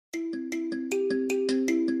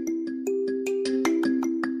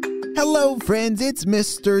Hello friends, it's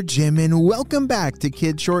Mr. Jim and welcome back to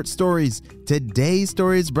Kid Short Stories. Today's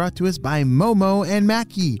story is brought to us by Momo and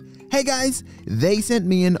Mackie. Hey guys, they sent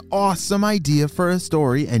me an awesome idea for a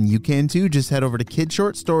story and you can too. Just head over to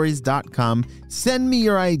kidshortstories.com, send me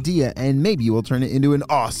your idea and maybe we'll turn it into an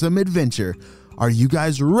awesome adventure. Are you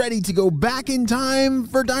guys ready to go back in time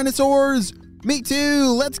for dinosaurs? Me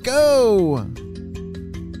too, let's go!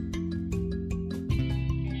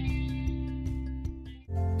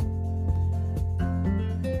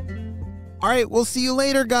 All right, we'll see you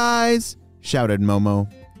later, guys, shouted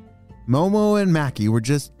Momo. Momo and Mackie were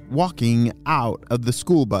just walking out of the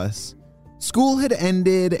school bus. School had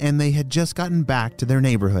ended and they had just gotten back to their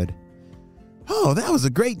neighborhood. Oh, that was a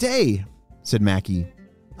great day, said Mackie.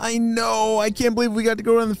 I know, I can't believe we got to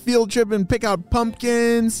go on the field trip and pick out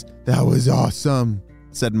pumpkins. That was awesome,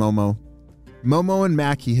 said Momo. Momo and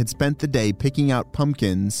Mackie had spent the day picking out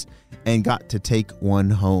pumpkins and got to take one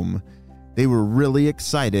home. They were really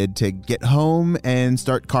excited to get home and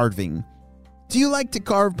start carving. Do you like to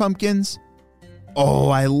carve pumpkins? Oh,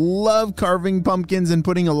 I love carving pumpkins and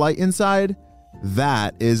putting a light inside.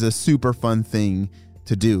 That is a super fun thing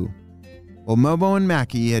to do. Well, Momo and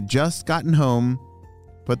Mackie had just gotten home,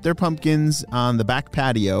 put their pumpkins on the back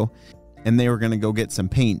patio, and they were going to go get some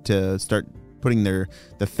paint to start putting the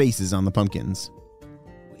faces on the pumpkins.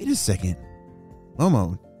 Wait a second.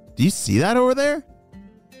 Momo, do you see that over there?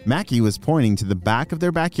 Mackie was pointing to the back of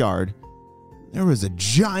their backyard. There was a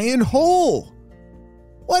giant hole.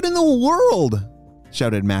 What in the world?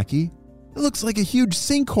 Shouted Mackie. It looks like a huge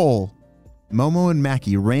sinkhole. Momo and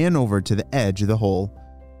Mackie ran over to the edge of the hole.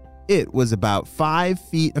 It was about 5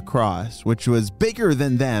 feet across, which was bigger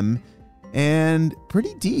than them and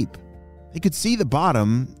pretty deep. They could see the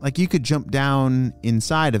bottom, like you could jump down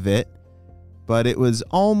inside of it, but it was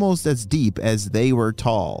almost as deep as they were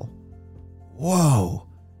tall. Whoa.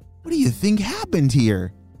 What do you think happened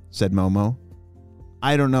here? Said Momo.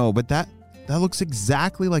 I don't know, but that looks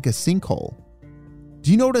exactly like a sinkhole.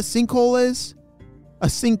 Do you know what a sinkhole is? A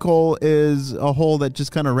sinkhole is a hole that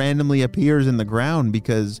just kind of randomly appears in the ground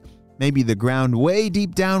because maybe the ground way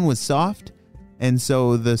deep down was soft, and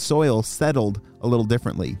so the soil settled a little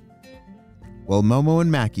differently. Well, Momo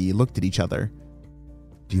and Mackie looked at each other.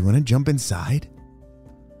 Do you want to jump inside?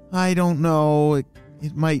 I don't know.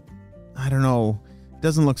 It might, I don't know.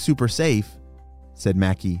 Doesn't look super safe, said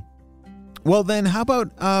Mackie. Well then, how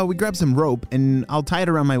about we grab some rope and I'll tie it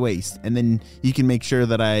around my waist and then you can make sure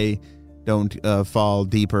that I don't fall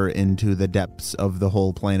deeper into the depths of the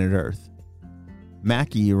whole planet Earth.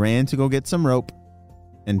 Mackie ran to go get some rope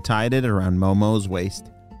and tied it around Momo's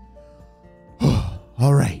waist.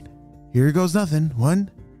 All right, here goes nothing. 1,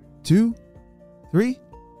 2, 3.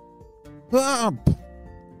 Ah,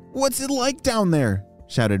 what's it like down there?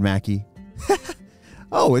 Shouted Mackie.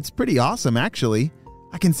 Oh, it's pretty awesome, actually.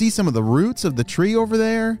 I can see some of the roots of the tree over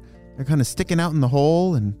there. They're kind of sticking out in the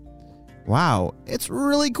hole, and wow, it's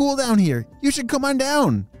really cool down here. You should come on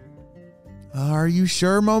down. Are you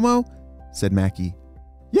sure, Momo? Said Mackie.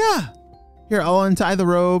 Yeah. Here, I'll untie the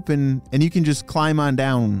rope, and you can just climb on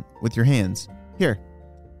down with your hands. Here.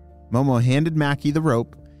 Momo handed Mackie the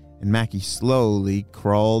rope, and Mackie slowly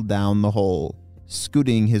crawled down the hole,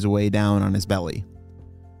 scooting his way down on his belly.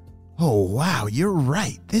 Oh, wow, you're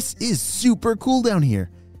right. This is super cool down here.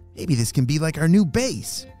 Maybe this can be like our new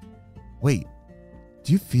base. Wait,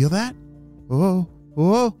 do you feel that? Whoa,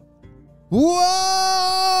 whoa, whoa!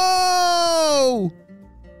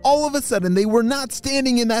 All of a sudden, they were not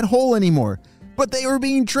standing in that hole anymore, but they were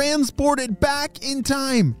being transported back in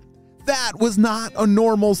time. That was not a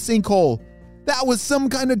normal sinkhole. That was some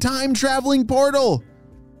kind of time-traveling portal.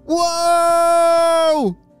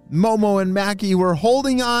 Whoa! Momo and Mackie were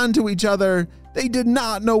holding on to each other. They did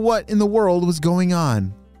not know what in the world was going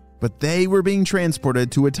on, but they were being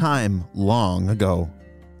transported to a time long ago.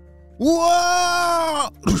 Whoa!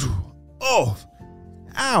 Oh!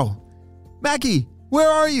 Ow! Mackie, where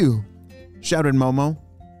are you? Shouted Momo.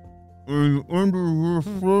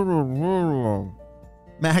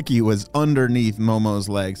 Mackie was underneath Momo's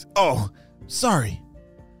legs. Oh, sorry.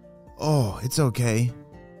 Oh, it's okay.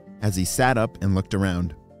 As he sat up and looked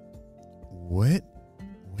around. What?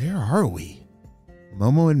 Where are we?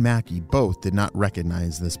 Momo and Mackie both did not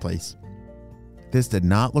recognize this place. This did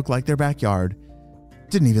not look like their backyard.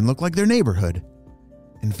 Didn't even look like their neighborhood.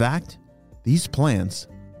 In fact, these plants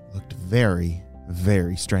looked very,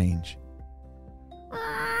 very strange.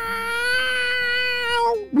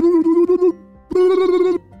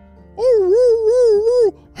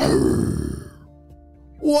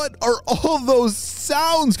 What are all those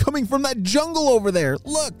sounds coming from that jungle over there?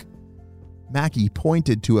 Look! Mackie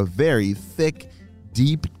pointed to a very thick,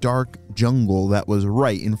 deep, dark jungle that was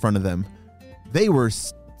right in front of them. They were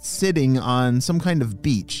sitting on some kind of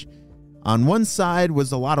beach. On one side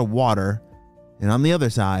was a lot of water, and on the other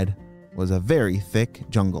side was a very thick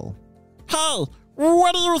jungle. Hey,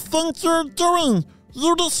 what do you think you're doing?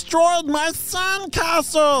 You destroyed my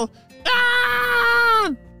sandcastle!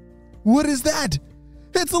 Ah! What is that?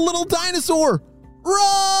 It's a little dinosaur!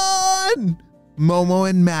 Run! Momo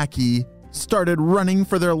and Mackie started running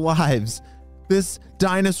for their lives. This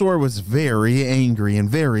dinosaur was very angry and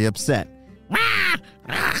very upset.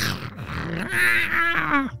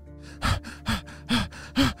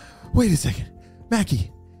 Wait a second.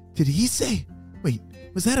 Mackie, did he say... Wait,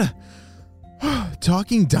 was that a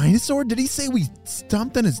talking dinosaur? Did he say we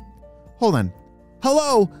stomped on his... Hold on.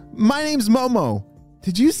 Hello, my name's Momo.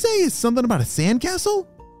 Did you say something about a sandcastle?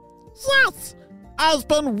 Yes! I've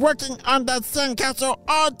been working on that sandcastle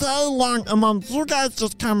all day long, and then you guys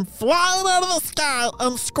just come flying out of the sky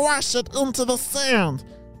and squash it into the sand.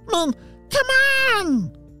 I mean, come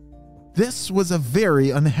on! This was a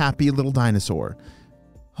very unhappy little dinosaur.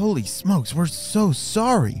 Holy smokes, we're so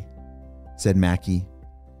sorry, said Mackie.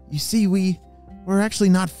 You see, we're actually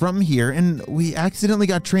not from here, and we accidentally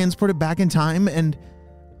got transported back in time, and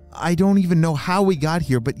I don't even know how we got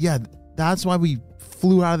here, but yeah, that's why we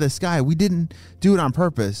flew out of the sky. We didn't do it on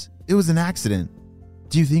purpose. It was an accident.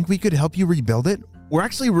 Do you think we could help you rebuild it? We're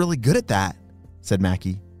actually really good at that, said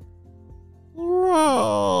Mackie.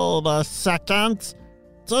 Wait a second.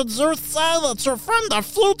 Did you say that you're from the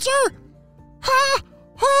future? Huh?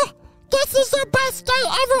 This is the best day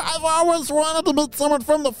ever! I've always wanted to meet someone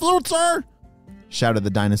from the future! Shouted the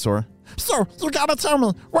dinosaur. So, you gotta tell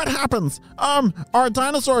me, what happens? Are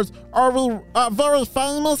dinosaurs, are we very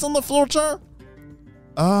famous in the future?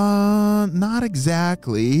 Not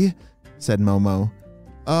exactly, said Momo.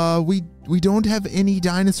 We don't have any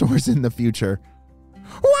dinosaurs in the future.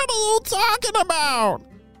 What are you talking about?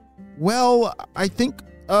 Well, I think,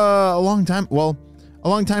 a long time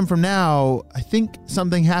from now, I think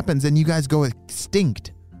something happens and you guys go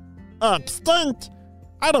extinct. Extinct?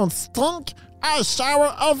 I don't stink. I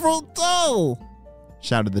shower every day,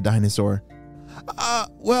 shouted the dinosaur.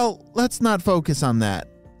 Well, let's not focus on that.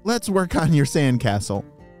 Let's work on your sandcastle.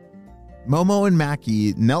 Momo and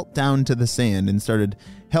Mackie knelt down to the sand and started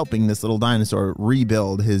helping this little dinosaur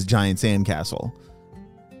rebuild his giant sandcastle.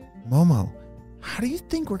 Momo, how do you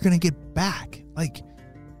think we're going to get back? Like,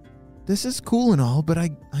 this is cool and all, but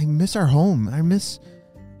I miss our home. I miss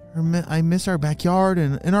our backyard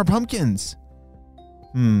and our pumpkins.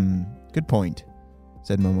 Good point,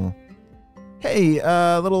 said Momo. Hey,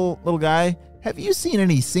 little guy, have you seen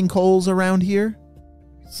any sinkholes around here?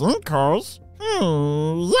 Sinkholes?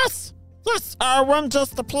 Yes, one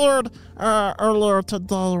just appeared earlier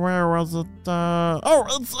today. Where was it?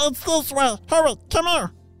 It's this way. Hurry, come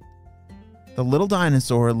here. The little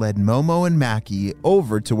dinosaur led Momo and Mackie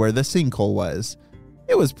over to where the sinkhole was.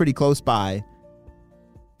 It was pretty close by.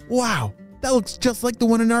 Wow, that looks just like the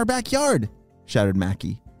one in our backyard, shouted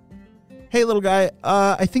Mackie. Hey, little guy,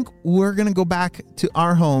 I think we're going to go back to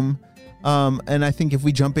our home, and I think if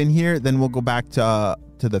we jump in here, then we'll go back to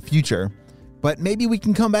the future. But maybe we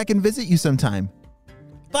can come back and visit you sometime.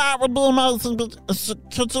 That would be amazing.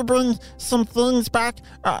 Could you bring some things back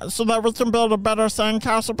so that we can build a better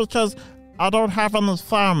sandcastle? Because I don't have any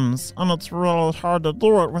thumbs, and it's really hard to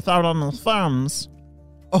do it without any thumbs.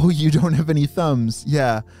 Oh, you don't have any thumbs?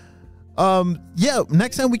 Yeah. Yeah,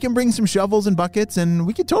 next time we can bring some shovels and buckets, and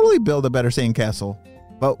we could totally build a better sandcastle.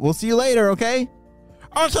 But we'll see you later, okay?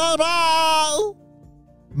 Okay, bye!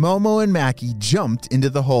 Momo and Mackie jumped into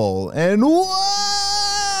the hole, and whoa!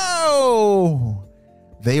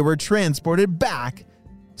 They were transported back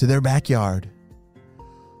to their backyard.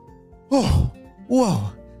 Oh,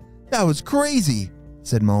 whoa, that was crazy,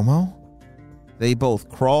 said Momo. They both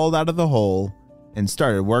crawled out of the hole and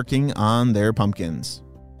started working on their pumpkins.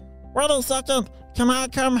 Wait a second, can I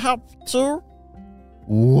come help too?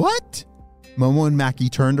 What? Momo and Mackie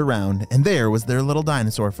turned around, and there was their little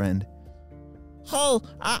dinosaur friend. Hey,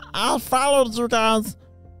 I followed you guys.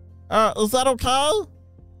 Is that okay?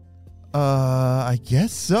 I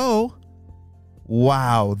guess so.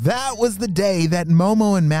 Wow, that was the day that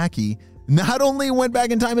Momo and Mackie not only went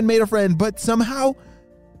back in time and made a friend, but somehow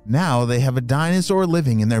now they have a dinosaur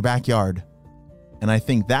living in their backyard. And I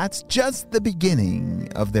think that's just the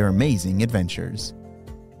beginning of their amazing adventures.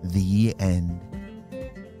 The end.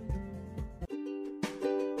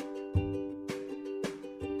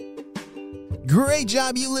 Great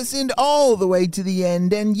job. You listened all the way to the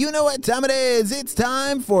end. And you know what time it is. It's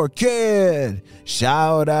time for Kid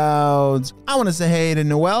Shoutouts. I want to say hey to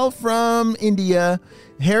Noel from India,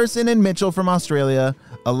 Harrison and Mitchell from Australia,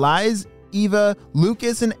 Eliza, Eva,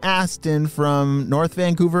 Lucas, and Aston from North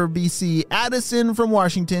Vancouver, BC, Addison from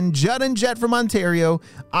Washington, Judd and Jet from Ontario,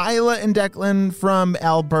 Isla and Declan from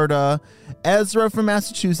Alberta, Ezra from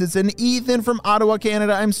Massachusetts, and Ethan from Ottawa,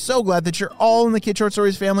 Canada. I'm so glad that you're all in the Kid Short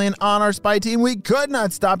Stories family and on our spy team. We could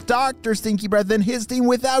not stop Dr. Stinky Breath and his team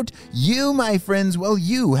without you, my friends. Well,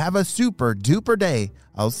 you have a super duper day.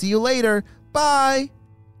 I'll see you later. Bye.